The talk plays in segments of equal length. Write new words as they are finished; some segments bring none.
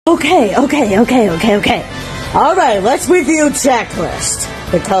Okay. All right, let's review checklist.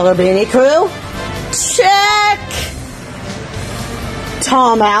 The Color Beanie Crew? Check.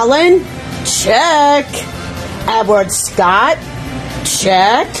 Tom Allen? Check. Edward Scott?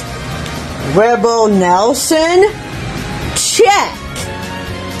 Check. Rebel Nelson? Check.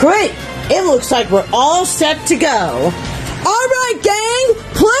 Great. It looks like we're all set to go. All right, gang.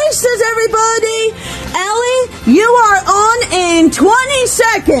 Places, everybody. Ellie, you are on in 20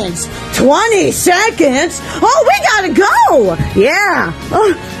 seconds. 20 seconds? Oh, we gotta go. Yeah.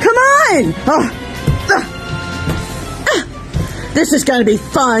 Oh, come on. This is gonna be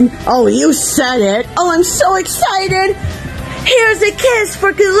fun. Oh, you said it. Oh, I'm so excited. Here's a kiss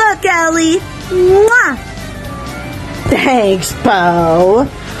for good luck, Ellie. Mwah. Thanks, Bo.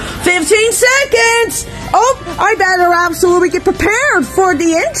 15 seconds. Oh, I better absolutely get prepared for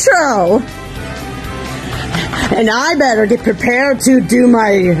the intro. And I better get prepared to do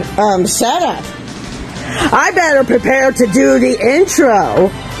my setup. I better prepare to do the intro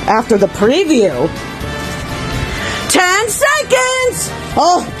after the preview. 10 seconds!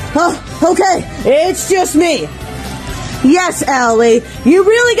 Oh, okay. It's just me. Yes, Ellie. You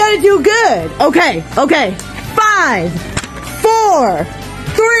really gotta do good. Okay. 5, 4,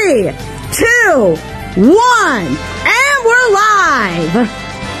 3, 2, 1, and we're live!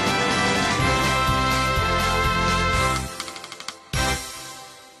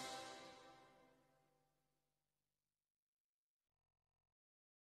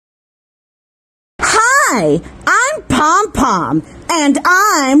 Hi, I'm Pom Pom, and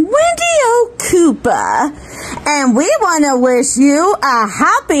I'm Wendy O'Koopa, and we want to wish you a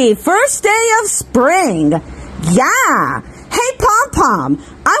happy first day of spring. Yeah! Hey, Pom Pom,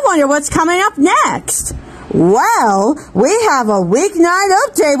 I wonder what's coming up next. Well, we have a weeknight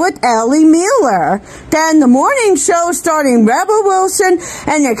update with Ellie Muller, then the morning show starting Rebel Wilson,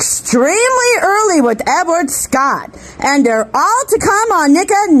 and extremely early with Edward Scott, and they're all to come on Nick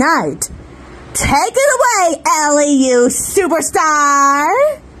at Night. Take it away, Ellie, you superstar!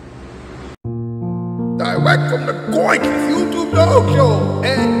 Direct from the gorgeous YouTube dog show,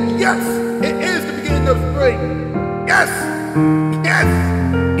 and yes, it is the beginning of spring. Yes!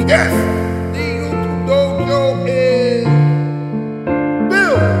 The YouTube dog show is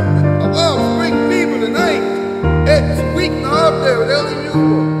filled with a lot of spring fever tonight. It's Weeknight up there with Ellie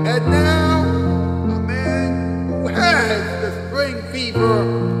Muller, and now a man who has the spring fever.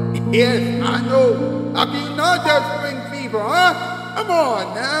 Yes, I know. How can you not have spring fever, huh? Come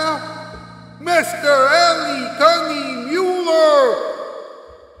on now. Mr. Ellie Muller.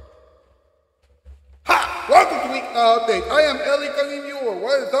 Ha! Welcome to Weeknight Update. I am Ellie Muller.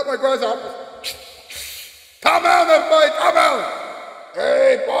 What is up, my grasshoppers? Tom Allen, everybody. Tom Allen.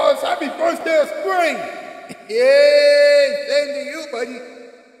 Hey, boss. Happy first day of spring. Yay. Same to you, buddy.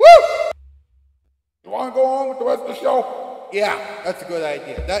 Woo! You want to go on with the rest of the show? Yeah, that's a good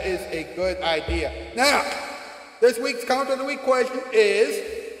idea. That is a good idea. Now, this week's Counter of the Week question is,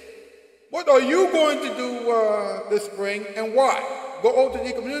 what are you going to do this spring and why? Go over to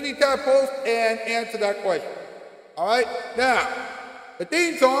the community tab post and answer that question. All right? Now, the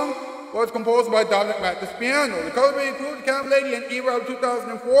theme song was composed by Dominic Mathis Piano. The Color Beanie Crew, the Camp Lady, and Era of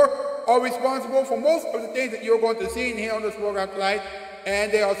 2004 are responsible for most of the things that you're going to see and hear on this program tonight,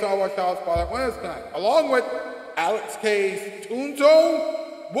 and they also are our Shoutout Spotlight winners tonight, along with Alex K's Toon Zone,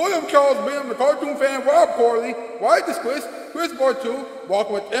 William Charles Bingham, the cartoon fan, Rob Corley, Wyatt Chris Bartu,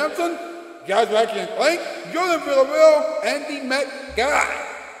 Walker with Sampson, Jazz Ratchet and Clank, Julian Villarreal, and the Met Guy.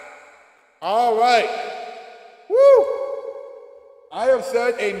 All right. Woo! I have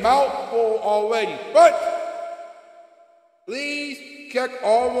said a mouthful already, but please check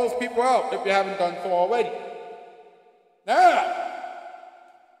all those people out if you haven't done so already. Now,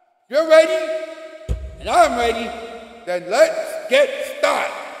 if you're ready, and I'm ready, then let's get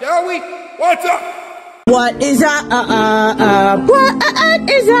started, shall we? What's up? What is up? What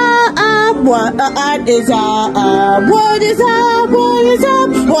is up? What is up? What is up? What is up?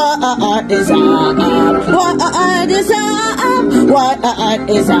 What is up? What is up? What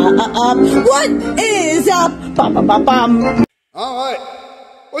is up? What is up? Bum bum bum bum. All right.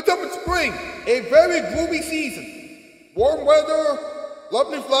 What's up with spring? A very gloomy season. Warm weather,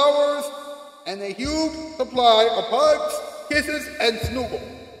 lovely flowers, and a huge supply of hugs, kisses, and snuggle.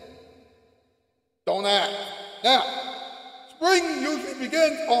 Don't ask. Now, spring usually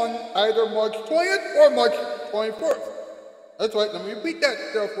begins on either March 20th or March 21st. That's right, let me repeat that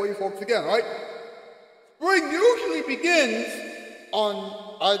there for you folks again, all right? Spring usually begins on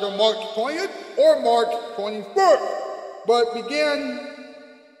either March 20th or March 21st, but began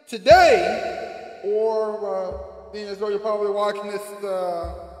today, or being as though you're probably watching this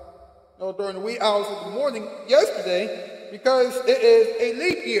during the wee hours of the morning yesterday because it is a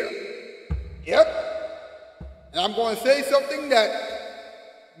leap year. Yep. And I'm going to say something that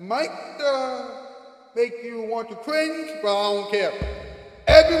might make you want to cringe, but I don't care.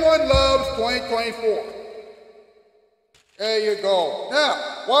 Everyone loves 2024. There you go. Now,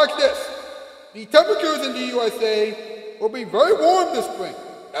 watch this. The temperatures in the USA will be very warm this spring.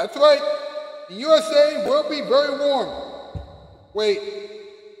 That's right. The USA will be very warm. Wait,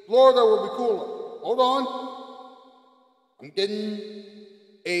 Florida will be cooler. Hold on. I'm getting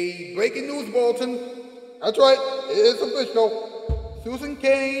a breaking news bulletin. That's right, it is official. Susan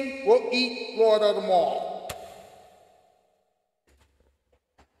Cain will eat Florida tomorrow.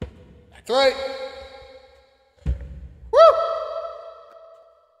 That's right. Woo!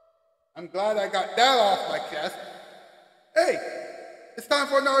 I'm glad I got that off my chest. Hey, it's time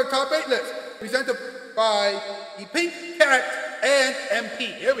for another top 8 list, presented by the Pink Cat and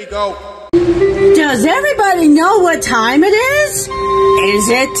MP. Here we go. Does everybody know what time it is? Is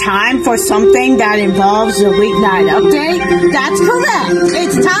it time for something that involves a weeknight update? That's correct.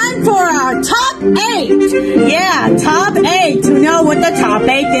 It's time for our top 8. Yeah, top 8 to know what the top 8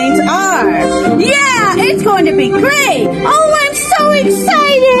 things are. Yeah, it's going to be great. Oh, I'm so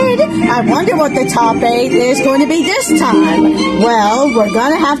excited. I wonder what the top 8 is going to be this time. Well, we're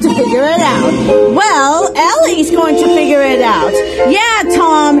going to have to figure it out. Well, Ellie's going to figure it out. Yeah,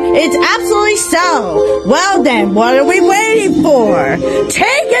 Tom, it's absolutely so. Well then, what are we waiting for?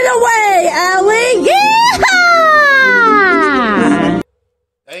 Take it away, Ellie! Yeah!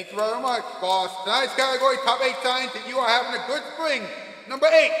 Thank you very much, boss. Tonight's category, top 8 signs that you are having a good spring. Number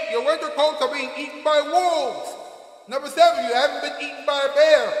 8, your winter coats are being eaten by wolves. Number 7, you haven't been eaten by a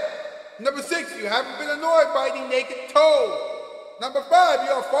bear. Number 6, you haven't been annoyed by the naked toe. Number 5,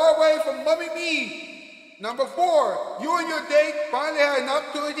 you are far away from Mummy Me. Number 4, you and your date finally had an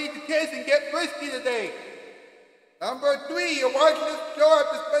opportunity to kiss and get frisky today. Number 3, you're watching this show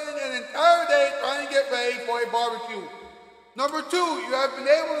after spending an entire day trying to get ready for a barbecue. Number 2, you have been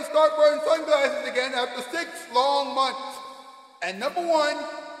able to start wearing sunglasses again after 6 long months. And number 1,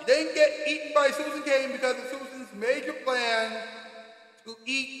 you didn't get eaten by Susan Cain because of Susan's major plan to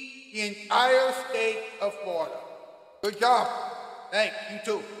eat the entire state of Florida. Good job. Thanks, you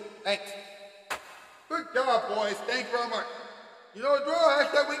too. Thanks. Good job, boys. Thank you very much. You know the drill.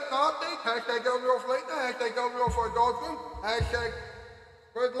 Hashtag Weeknight Update. Hashtag Get Over Your for Late Night. Hashtag Get Over Your for Adult Room. Hashtag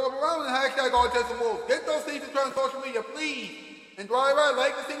Spread Love Around. And hashtag Autism Wolves. Get those things to on social media, please. And drive by,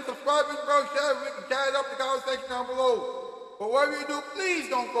 like the thing, subscribe, and share. We can chat it up in the comment section down below. But whatever you do,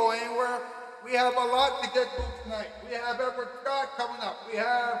 please don't go anywhere. We have a lot to get through tonight. We have Edward Scott coming up. We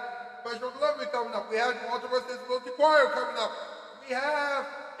have Special Delivery coming up. We have Multiple Disability Choir coming up. We have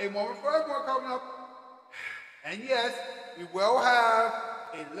A Moment for Everyone coming up. And yes, we will have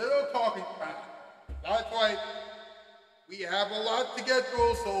a little talking time. That's right. We have a lot to get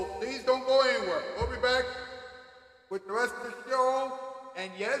through, so please don't go anywhere. We'll be back with the rest of the show.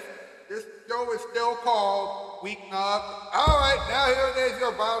 And yes, this show is still called Weeknight. All right, now here it is,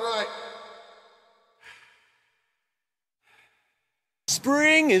 your bottom right.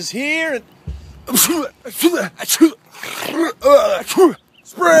 Spring is here.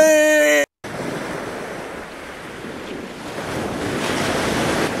 Spring!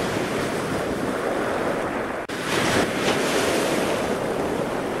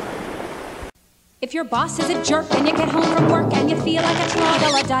 If your boss is a jerk and you get home from work and you feel like a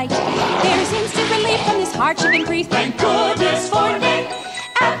troglodyte, there's instant relief from this hardship and grief. Thank goodness for Nick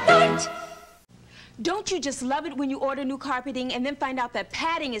at Night. Don't you just love it when you order new carpeting and then find out that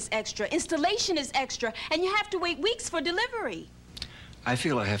padding is extra, installation is extra, and you have to wait weeks for delivery? I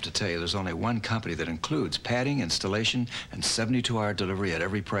feel I have to tell you there's only one company that includes padding, installation, and 72-hour delivery at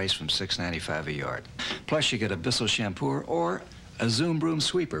every price from $6.95 a yard. Plus, you get a Bissell shampoo or a Zoom broom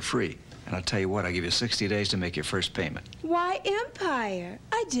sweeper free. And I'll tell you what, I'll give you 60 days to make your first payment. Why, Empire?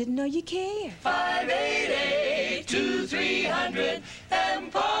 I didn't know you cared. 588-2300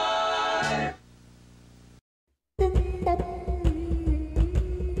 Empire.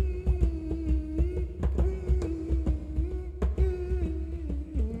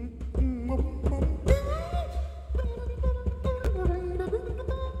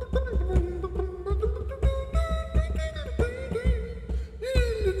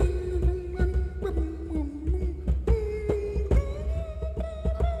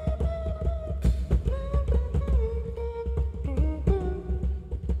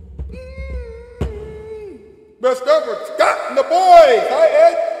 Best ever, Scott and the boys. Hi,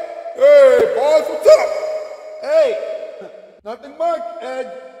 Ed. Hey, boys, what's up? Hey, nothing much,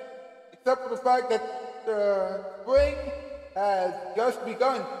 Ed, except for the fact that spring has just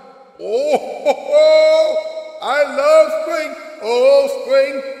begun. Oh, I love spring. Oh,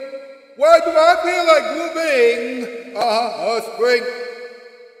 spring. Why do I feel like moving? Spring.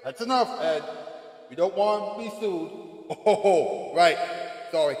 That's enough, Ed. We don't want to be sued. Oh, right.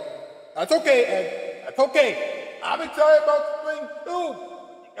 Sorry. That's okay, Ed. That's okay. I'm excited about spring, too.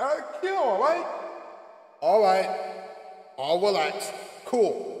 You gotta chill, all right? All right. I'll relax.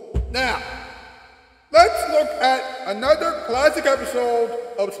 Cool. Now, let's look at another classic episode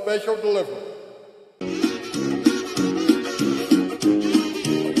of Special Delivery.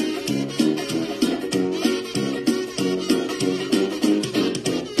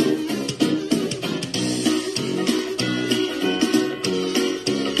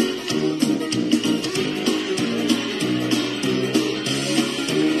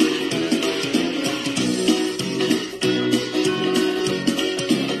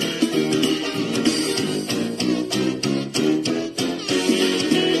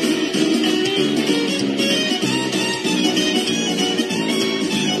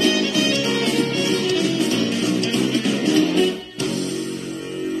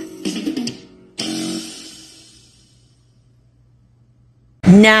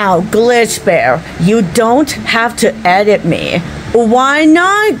 Now, Glitch Bear, you don't have to edit me. Why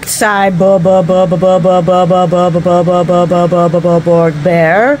not, Cyborg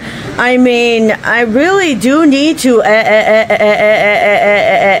Bear? I mean, I really do need to edit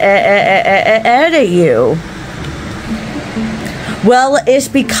you. Well, it's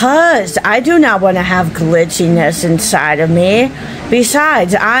because I do not want to have glitchiness inside of me.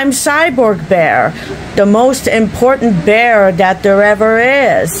 Besides, I'm Cyborg Bear, the most important bear that there ever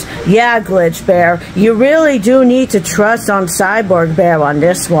is. Yeah, Glitch Bear, you really do need to trust on Cyborg Bear on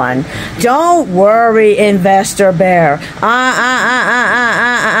this one. Don't worry, Investor Bear.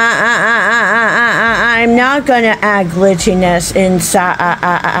 I'm not gonna add glitchiness inside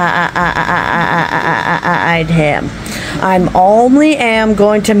him. I'm only am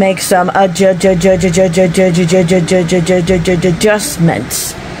going to make some adjustments.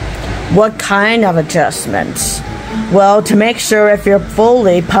 What kind of adjustments? Well, to make sure if you're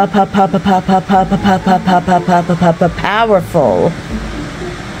fully powerful.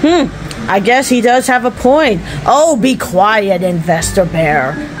 I guess he does have a point. Oh, be quiet, Investor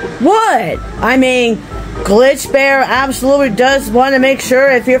Bear. What? I mean, Glitch Bear absolutely does want to make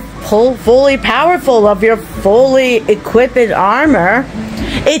sure if you're fully powerful of your fully equipped armor.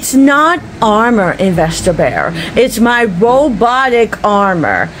 It's not armor, Investor Bear. It's my robotic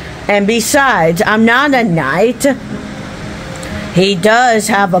armor. And besides, I'm not a knight. He does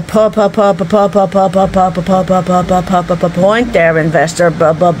have a point there, Investor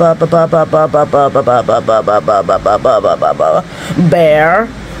Bear.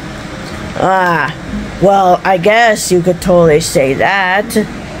 Well, I guess you could totally say that.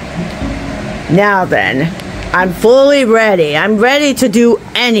 Now then, I'm fully ready. I'm ready to do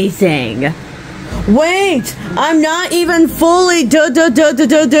anything. Wait, I'm not even fully done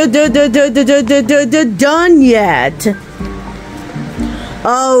yet.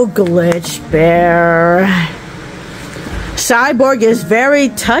 Oh, Glitch Bear. Cyborg is very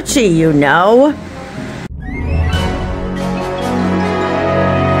touchy, you know.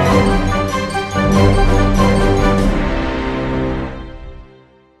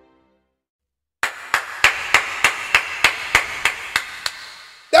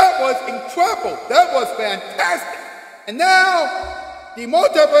 Incredible! That was fantastic! And now, the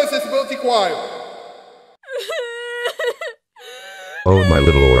Multiverse Disability Choir. Oh, my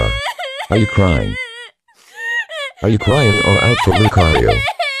little Aura. Are you crying? Are you crying all out for Lucario?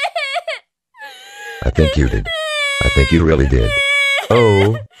 I think you did. I think you really did.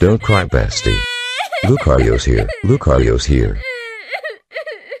 Oh, don't cry, bestie. Lucario's here. Lucario's here.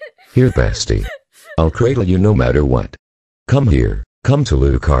 Here, bestie. I'll cradle you no matter what. Come here. Come to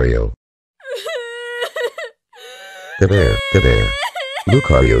Lucario. The bear.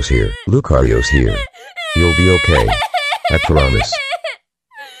 Lucario's here. Lucario's here. You'll be okay. I promise.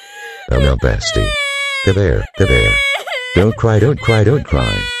 Oh no, bestie. The bear. Don't cry.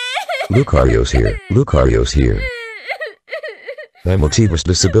 Lucario's here. Lucario's here. I'm Multiverse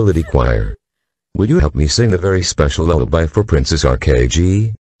Disability Choir. Will you help me sing a very special lullaby for Princess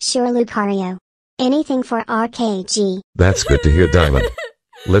RKG? Sure, Lucario. Anything for RKG. That's good to hear, Diamond.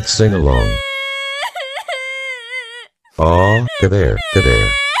 Let's sing along. Aw, the bear.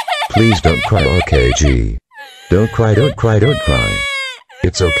 Please don't cry, RKG. Don't cry.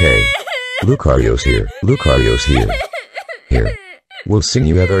 It's okay. Lucario's here. Lucario's here. Here. We'll sing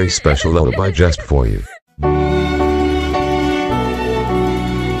you a very special lullaby just for you.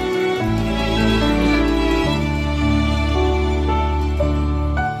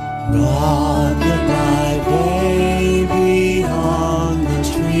 Rock-a-bye, baby, on the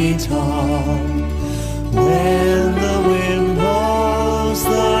treetop. When the wind blows,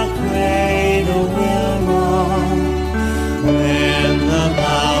 the cradle will rock. When the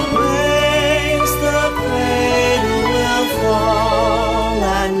bough breaks, the cradle will fall,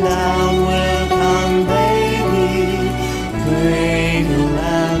 and down will come baby, cradle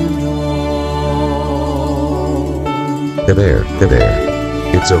and all. There.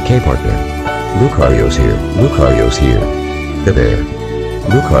 It's okay, partner. Lucario's here. Lucario's here. There.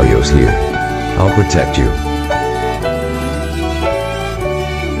 Lucario's here. I'll protect you.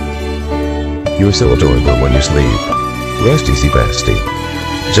 You're so adorable when you sleep. Rest easy, bestie.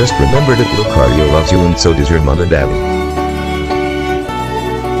 Just remember that Lucario loves you and so does your mom and daddy.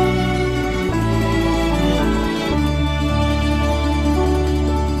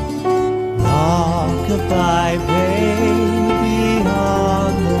 Rock-a-bye, baby,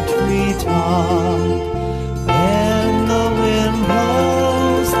 on the treetop. When the wind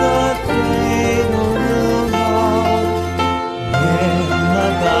blows, the cradle will rock. When the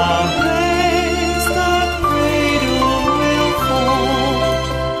bough breaks, the cradle will fall,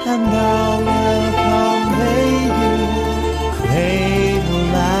 and now will come baby,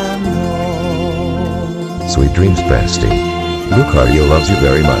 cradle and all. Sweet dreams, bestie. Lucario loves you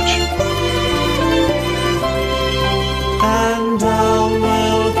very much. And down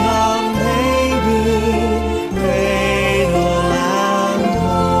will come baby, cradle and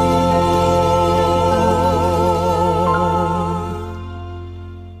all.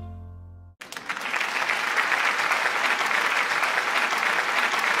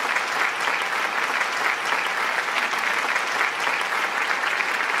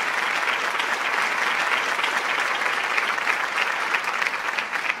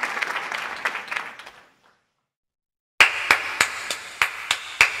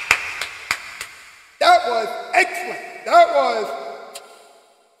 That was excellent. That was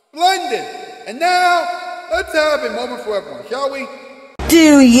splendid. And now, let's have a moment for everyone, shall we?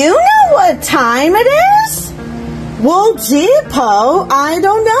 Do you know what time it is? Well, gee, Poe, I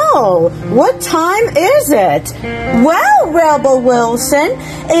don't know. What time is it? Well, Rebel Wilson,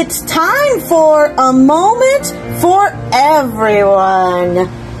 it's time for a moment for everyone.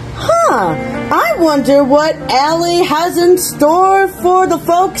 Huh, I wonder what Allie has in store for the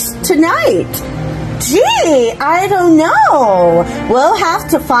folks tonight. Gee, I don't know. We'll have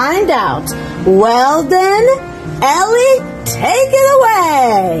to find out. Well then, Ellie, take it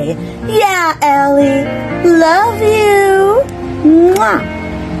away. Yeah, Ellie, love you. Mwah.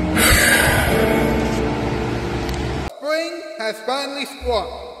 Spring has finally sprung,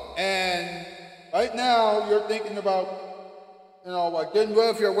 and right now you're thinking about, like getting rid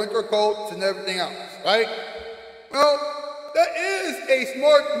of your winter coats and everything else, right? Well, that is a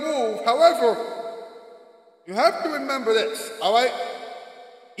smart move. However, you have to remember this, all right?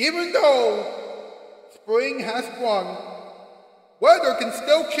 Even though spring has sprung, weather can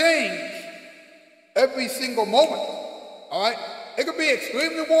still change every single moment, all right? It could be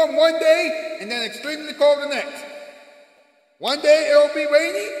extremely warm one day and then extremely cold the next. One day it'll be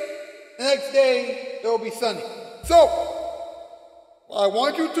rainy, the next day it'll be sunny. So, what I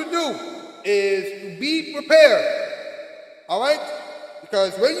want you to do is to be prepared, all right?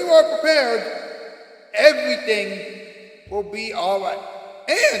 Because when you are prepared, everything will be all right.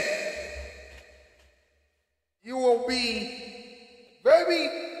 And you will be very,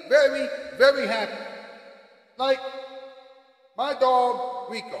 very, very happy. Like my dog,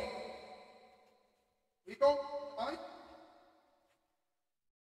 Rico. Rico, fine?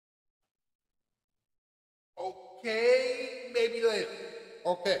 Okay, maybe later.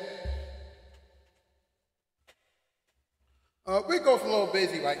 Okay. Rico's a little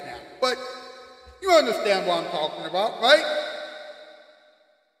busy right now, but you understand what I'm talking about, right?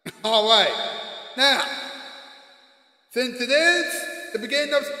 All right. Now, since it is the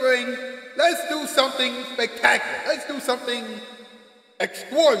beginning of spring, let's do something spectacular. Let's do something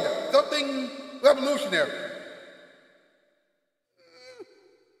extraordinary, something revolutionary.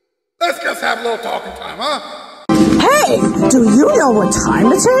 Let's just have a little talking time, huh? Hey, do you know what time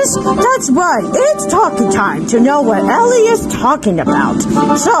it is? That's right, it's talking time to know what Ellie is talking about.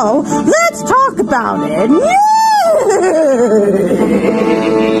 So, let's talk about it.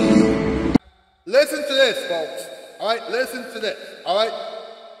 Listen to this, folks. All right, listen to this. All right,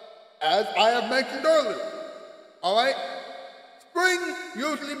 as I have mentioned earlier, all right, spring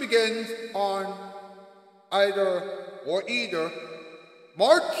usually begins on either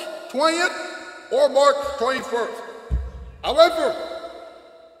March 20th or March 21st. However,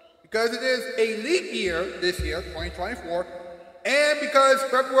 because it is a leap year this year, 2024, And because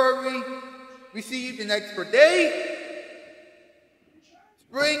February received an extra day,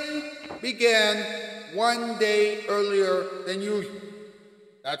 spring began 1 day earlier than usual.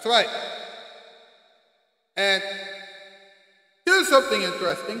 That's right. And here's something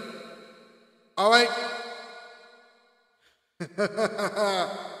interesting. All right. You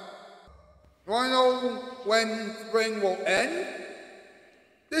want to know when spring will end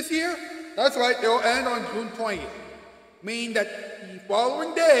this year? That's right, it will end on June 20th, meaning that the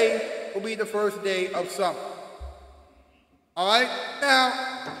following day will be the first day of summer. All right? Now,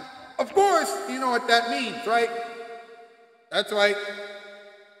 of course, you know what that means, right? That's right.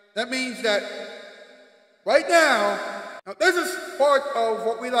 That means that right now this is part of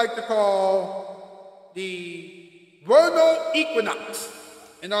what we like to call the vernal equinox.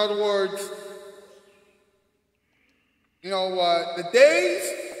 In other words, the days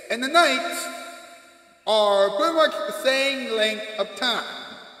and the nights are pretty much the same length of time.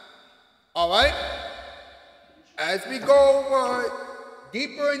 All right? As we go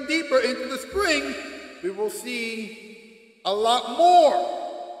deeper and deeper into the spring, we will see a lot more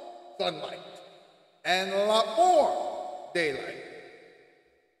sunlight and a lot more daylight.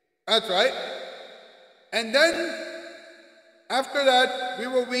 That's right. And then, after that, we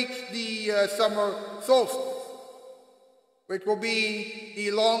will reach the summer solstice, which will be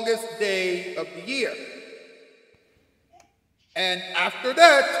the longest day of the year. And after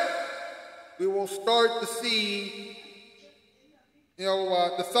that, we will start to see,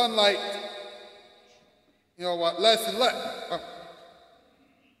 the sunlight, less and less.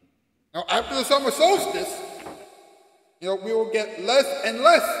 Now, after the summer solstice, we will get less and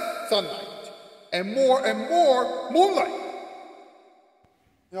less sunlight and more moonlight.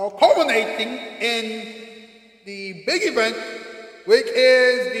 Culminating in the big event, which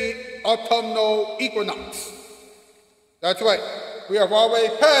is the autumnal equinox. That's right. We have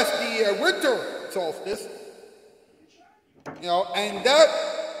already passed the winter solstice, and that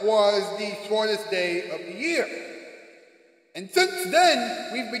was the shortest day of the year. And since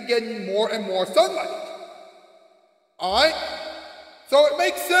then, we've been getting more and more sunlight. All right? So it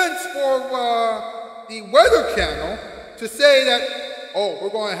makes sense for the Weather Channel to say that, we're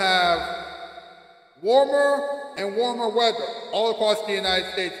going to have warmer and warmer weather all across the United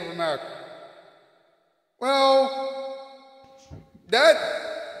States of America. Well, that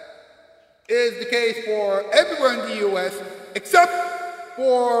is the case for everywhere in the U.S. except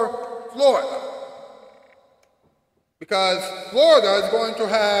for Florida. Because Florida is going to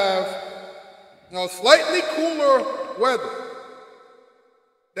have, slightly cooler weather.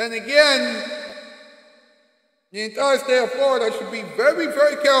 Then again, the entire state of Florida should be very,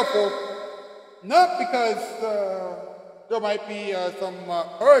 very careful, not because there might be some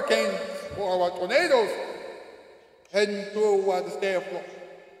hurricanes or tornadoes heading through the state of Florida.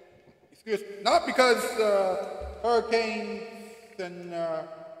 Not because hurricanes and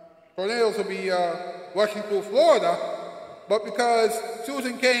tornadoes will be rushing through Florida, but because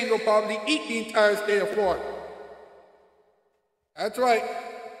Susan Cain will probably eat the entire state of Florida. That's right.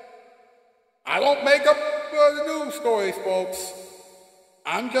 I don't make up the news stories, folks.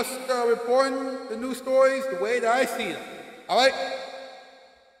 I'm just reporting the news stories the way that I see them. All right?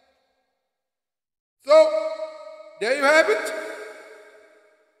 So, there you have it.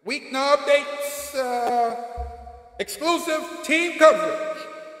 Weeknight updates, exclusive team coverage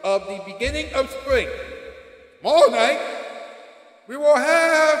of the beginning of spring. Tomorrow night, we will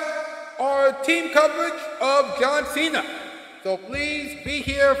have our team coverage of John Cena. So please be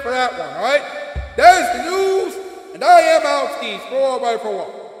here for that one, all right? There's the news, and I am out, Steve, for all right for one.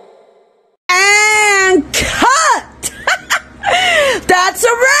 And cut! That's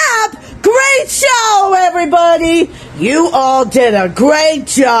a wrap! Great show, everybody! You all did a great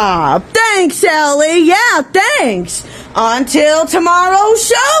job. Thanks, Ellie. Yeah, thanks. Until tomorrow's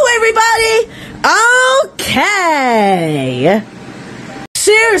show, everybody. Okay.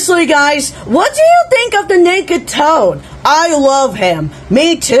 Seriously, guys, what do you think of the Naked Toad? I love him.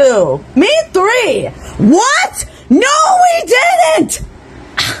 Me too. Me 3. What? No, we didn't!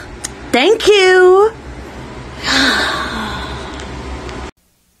 Thank you.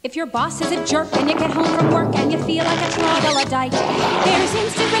 If your boss is a jerk and you get home from work and you feel like a troglodyte, there's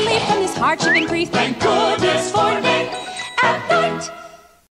instant relief from this hardship and grief. Thank goodness for Nick at Night.